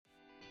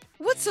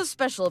What's so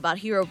special about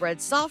Hero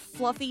Bread's soft,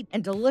 fluffy,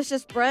 and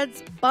delicious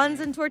breads, buns,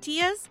 and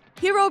tortillas?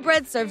 Hero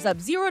Bread serves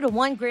up 0 to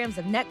 1 grams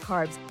of net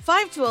carbs,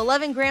 5 to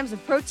 11 grams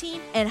of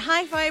protein, and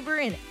high fiber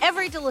in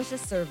every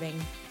delicious serving.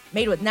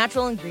 Made with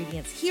natural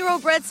ingredients, Hero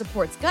Bread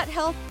supports gut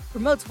health,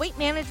 promotes weight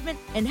management,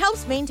 and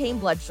helps maintain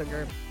blood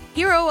sugar.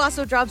 Hero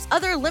also drops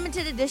other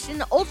limited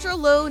edition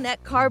ultra-low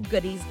net carb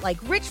goodies like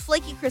rich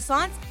flaky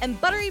croissants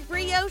and buttery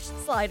brioche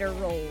slider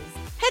rolls.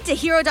 Head to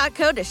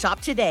hero.co to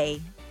shop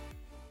today.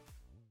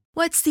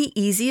 What's the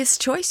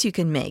easiest choice you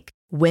can make?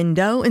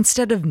 Window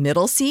instead of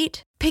middle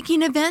seat?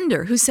 Picking a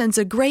vendor who sends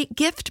a great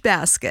gift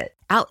basket?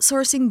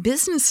 Outsourcing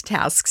business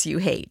tasks you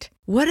hate?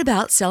 What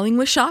about selling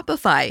with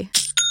Shopify?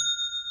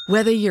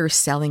 Whether you're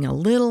selling a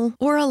little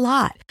or a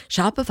lot,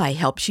 Shopify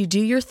helps you do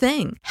your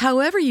thing,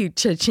 however you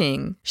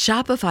cha-ching.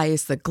 Shopify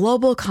is the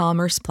global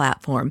commerce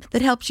platform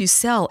that helps you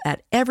sell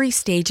at every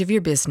stage of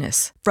your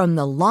business. From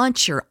the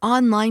launch your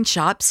online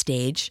shop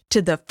stage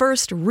to the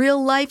first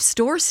real-life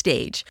store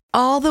stage,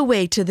 all the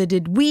way to the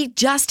did we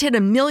just hit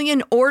a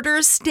million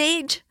orders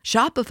stage.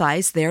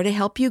 Shopify's there to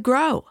help you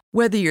grow.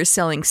 Whether you're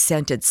selling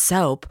scented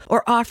soap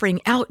or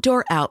offering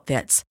outdoor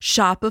outfits,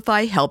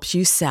 Shopify helps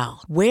you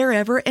sell.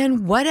 Wherever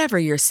and whatever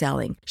you're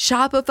selling,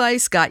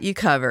 Shopify's got you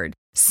covered.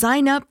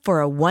 Sign up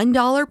for a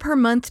 $1 per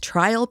month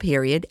trial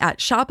period at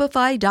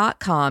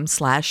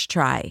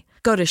shopify.com/try.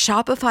 Go to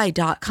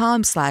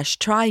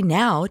shopify.com/try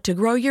now to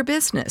grow your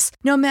business,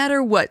 no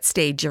matter what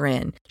stage you're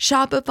in.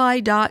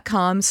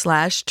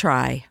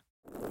 Shopify.com/try.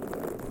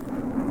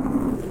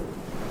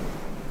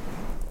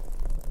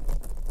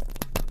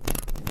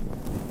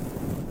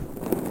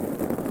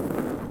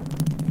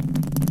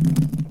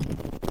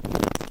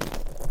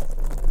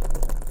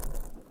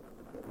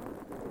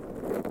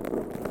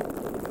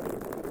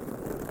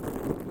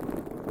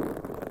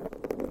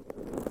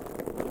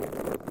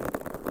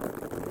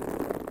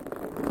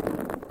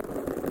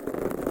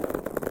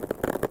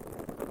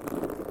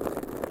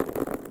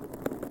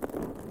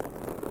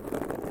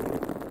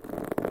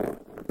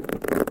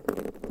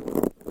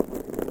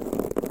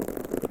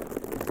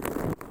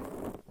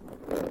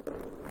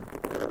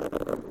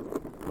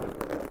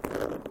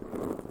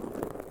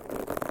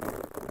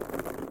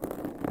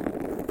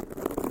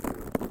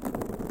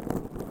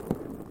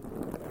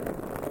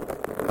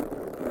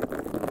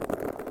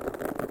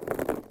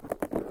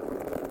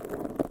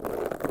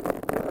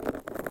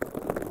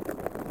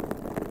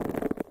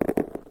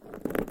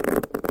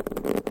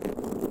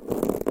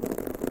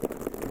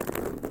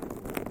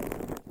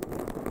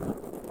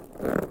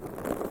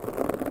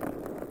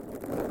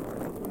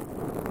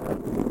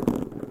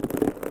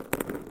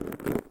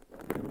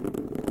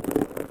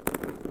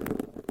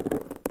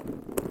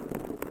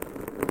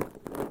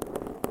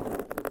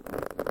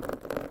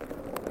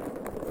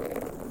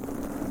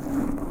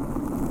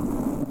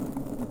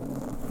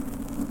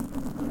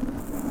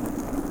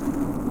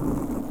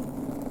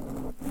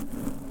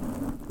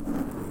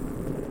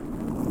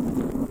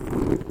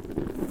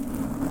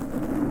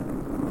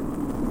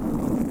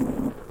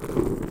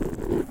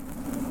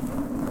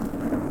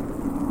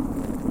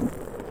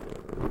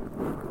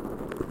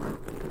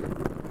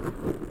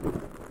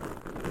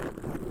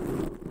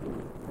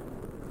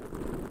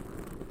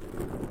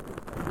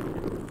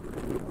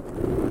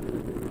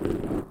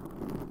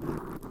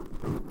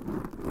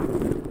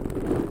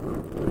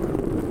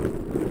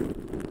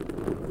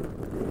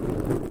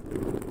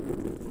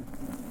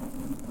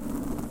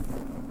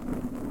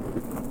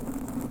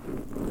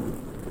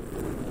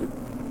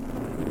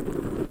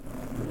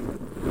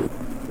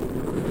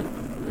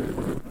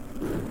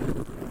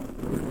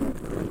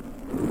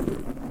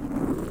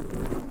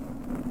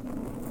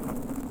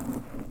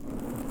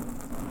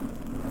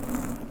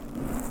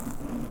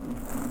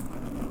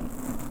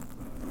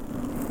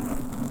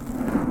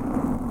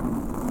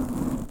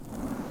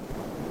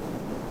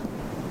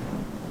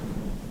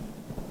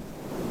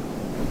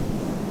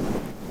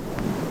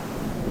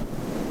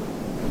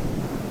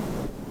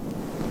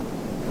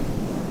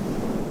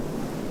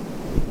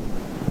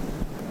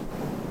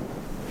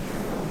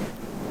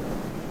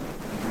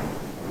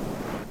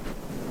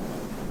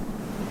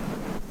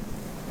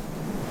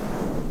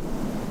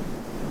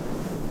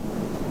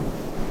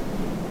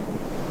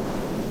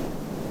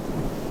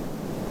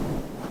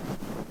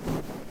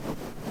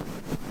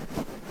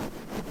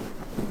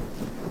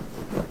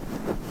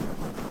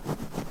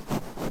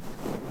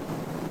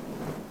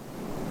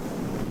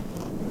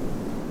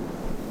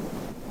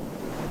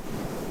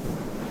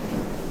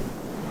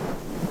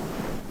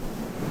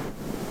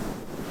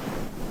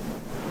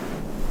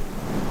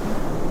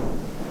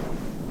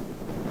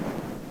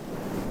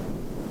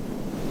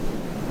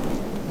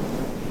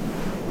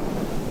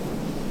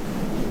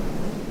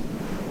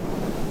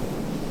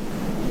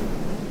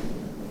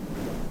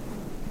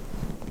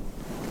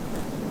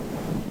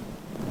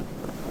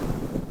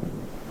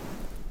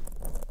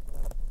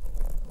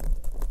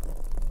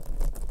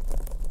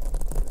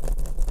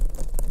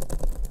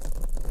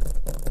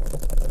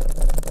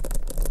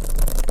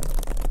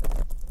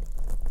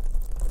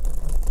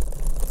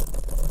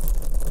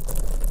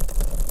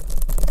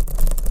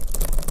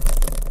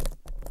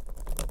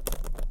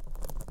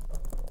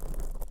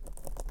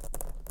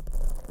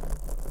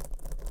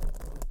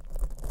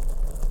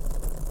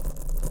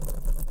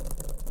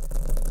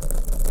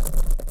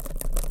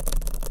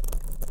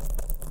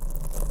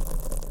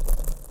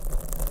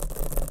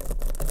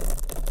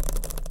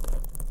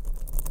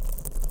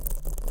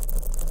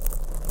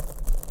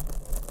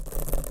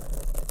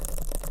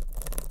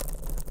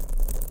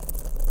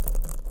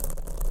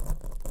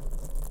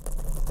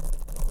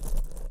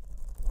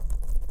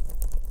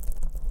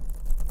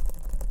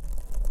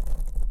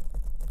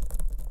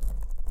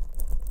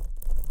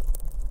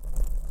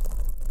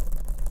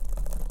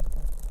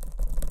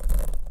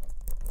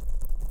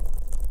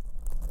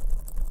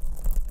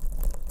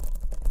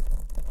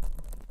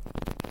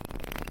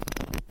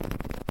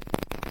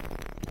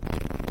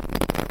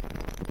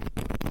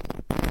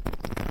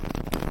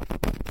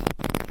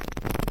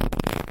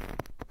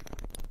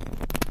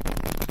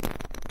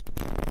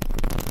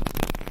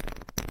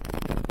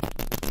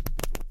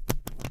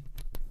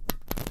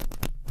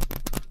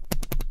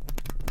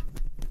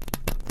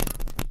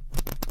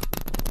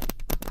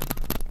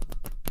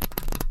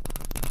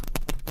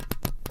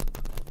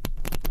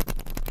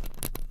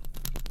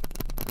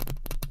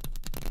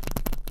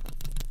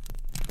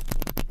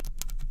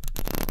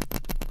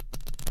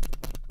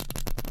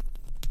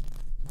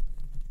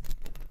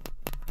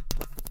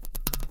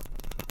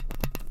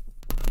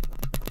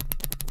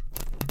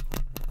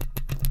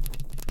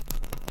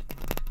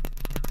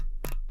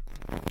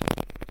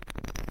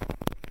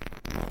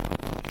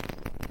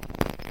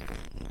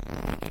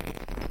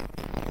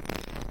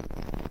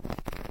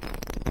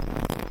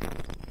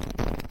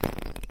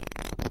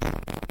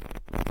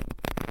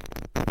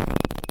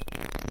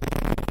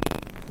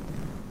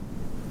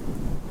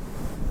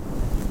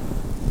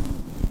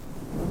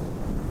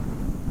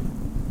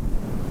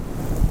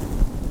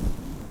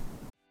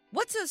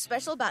 What's so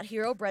special about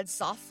Hero Bread's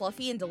soft,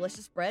 fluffy, and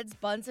delicious breads,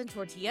 buns, and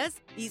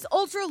tortillas? These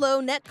ultra-low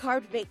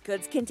net-carb baked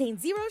goods contain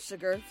zero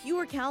sugar,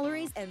 fewer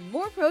calories, and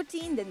more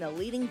protein than the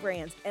leading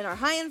brands, and are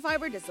high in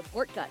fiber to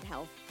support gut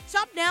health.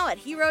 Shop now at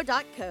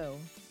hero.co.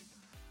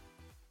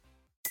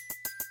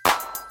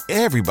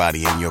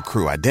 Everybody in your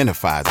crew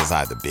identifies as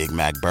either Big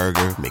Mac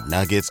Burger,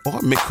 McNuggets, or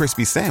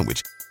McCrispy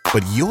Sandwich.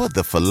 But you're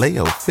the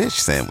Filet-O-Fish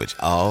Sandwich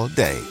all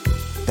day.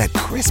 That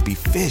crispy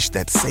fish,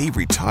 that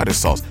savory tartar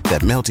sauce,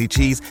 that melty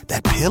cheese,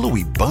 that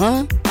pillowy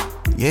bun.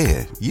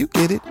 Yeah, you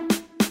get it.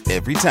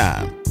 Every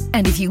time.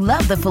 And if you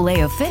love the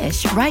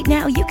Filet-O-Fish, right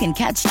now you can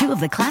catch two of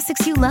the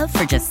classics you love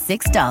for just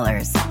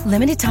 $6.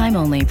 Limited time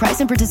only. Price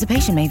and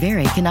participation may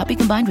vary. Cannot be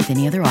combined with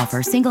any other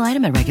offer. Single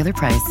item at regular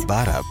price.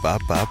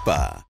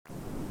 Ba-da-ba-ba-ba.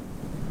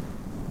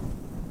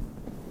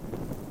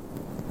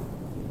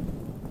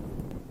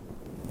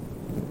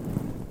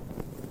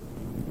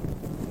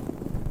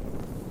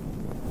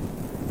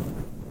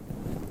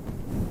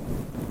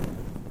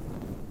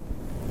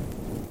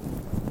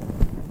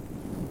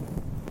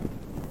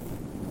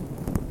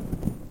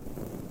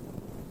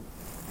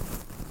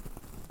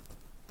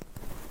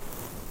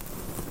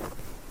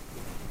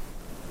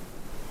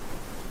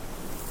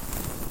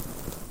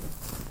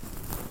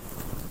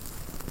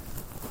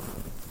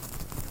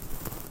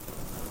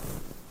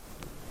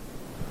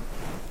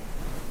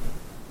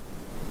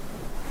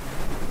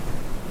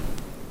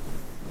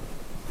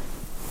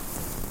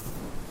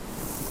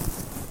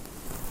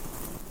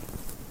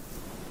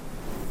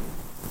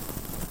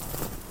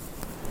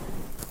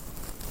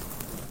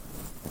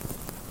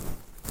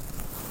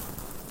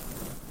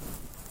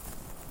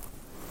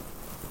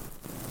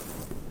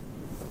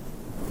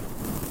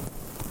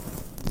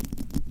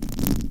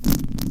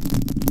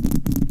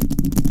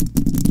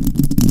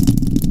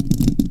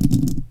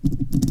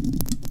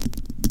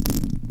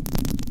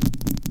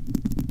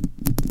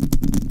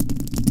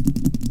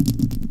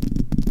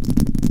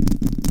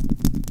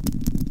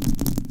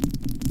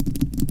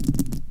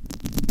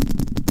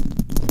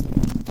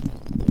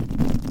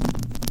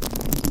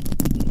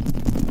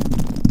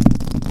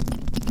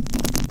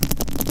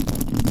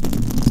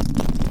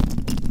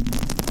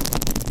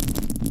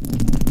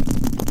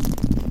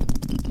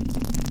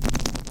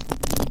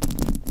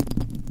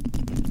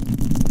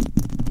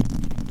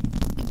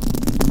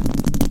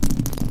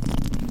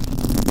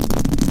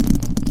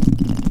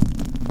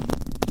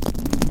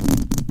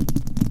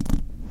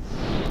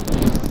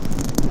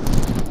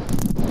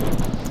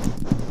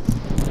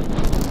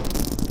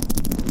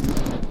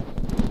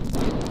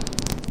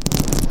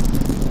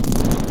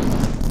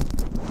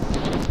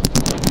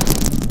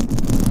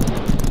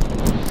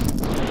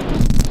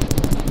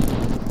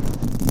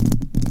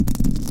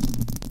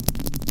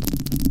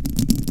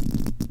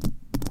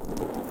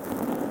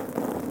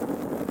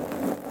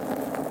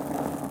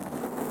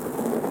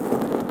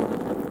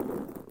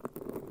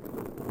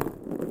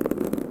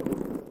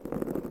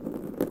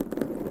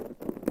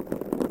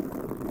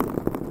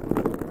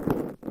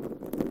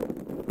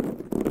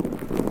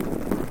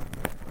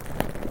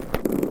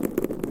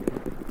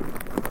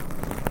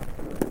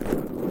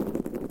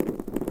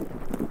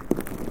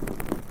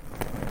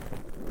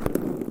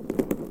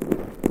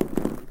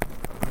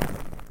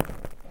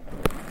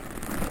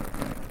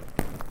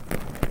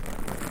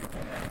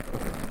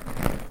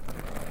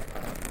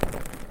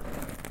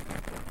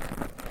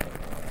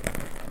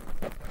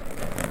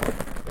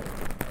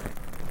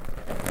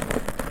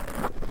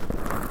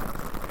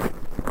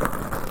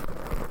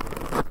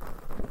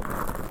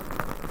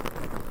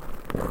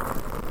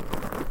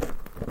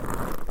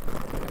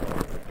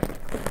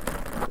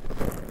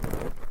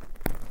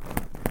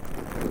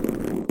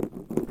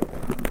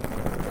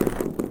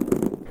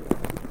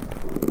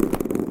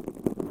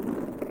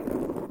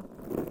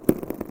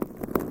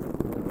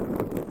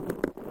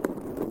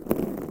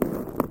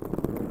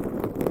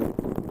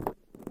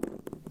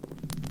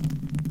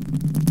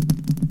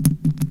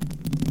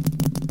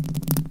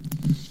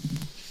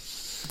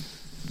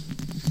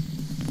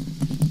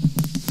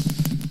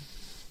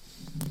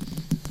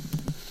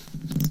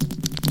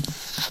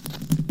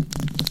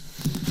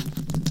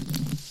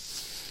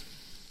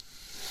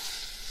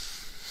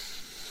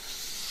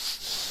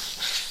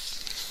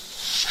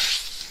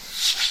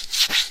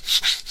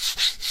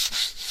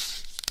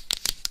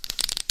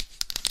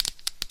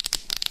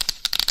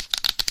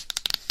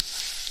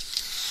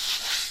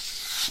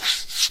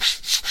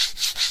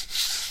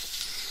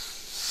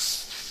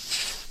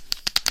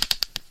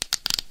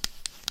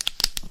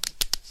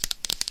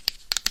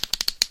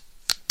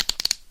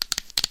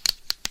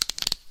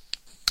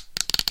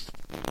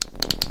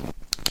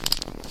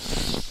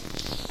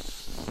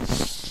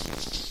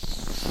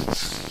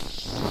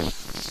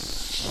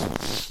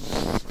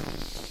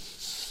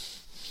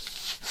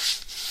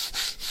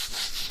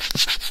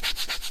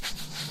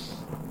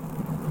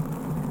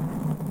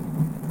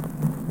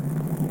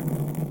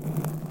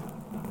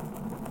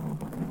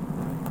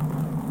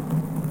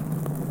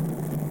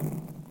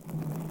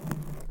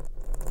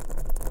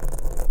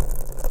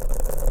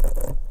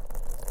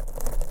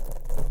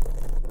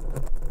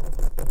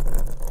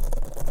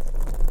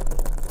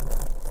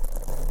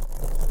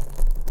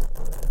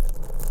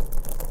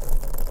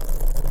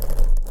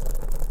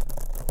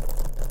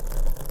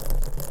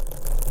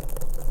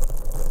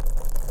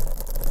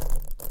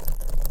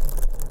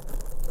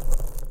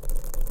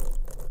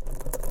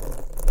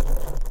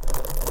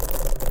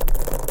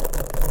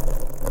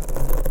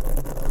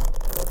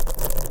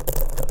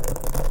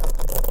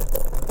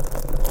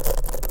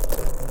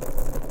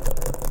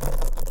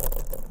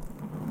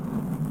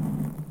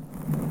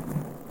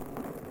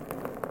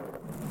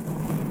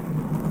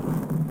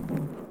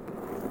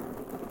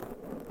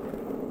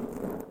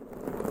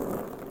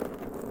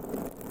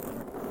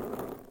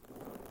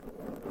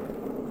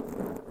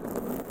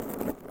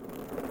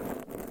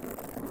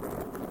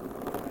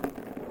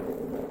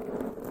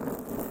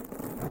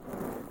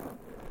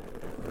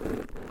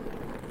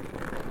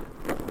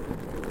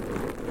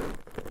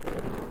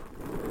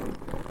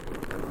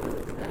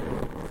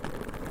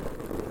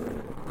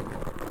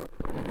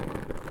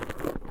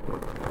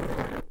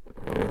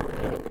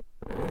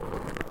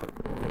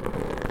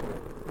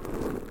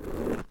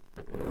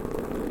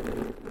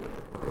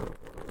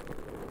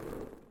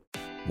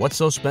 What's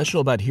so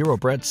special about Hero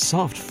Bread's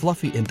soft,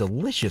 fluffy, and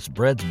delicious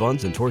breads,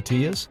 buns, and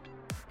tortillas?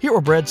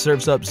 Hero Bread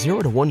serves up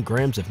 0 to 1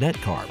 grams of net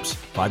carbs,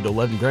 5 to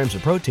 11 grams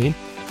of protein,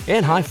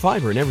 and high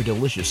fiber in every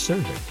delicious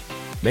serving.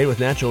 Made with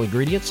natural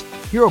ingredients,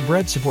 Hero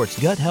Bread supports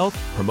gut health,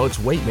 promotes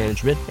weight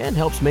management, and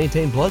helps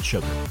maintain blood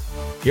sugar.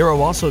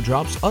 Hero also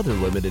drops other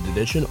limited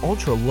edition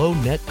ultra-low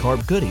net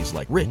carb goodies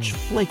like rich,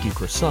 flaky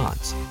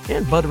croissants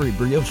and buttery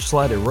brioche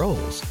slider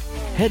rolls.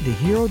 Head to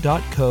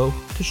hero.co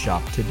to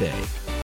shop today.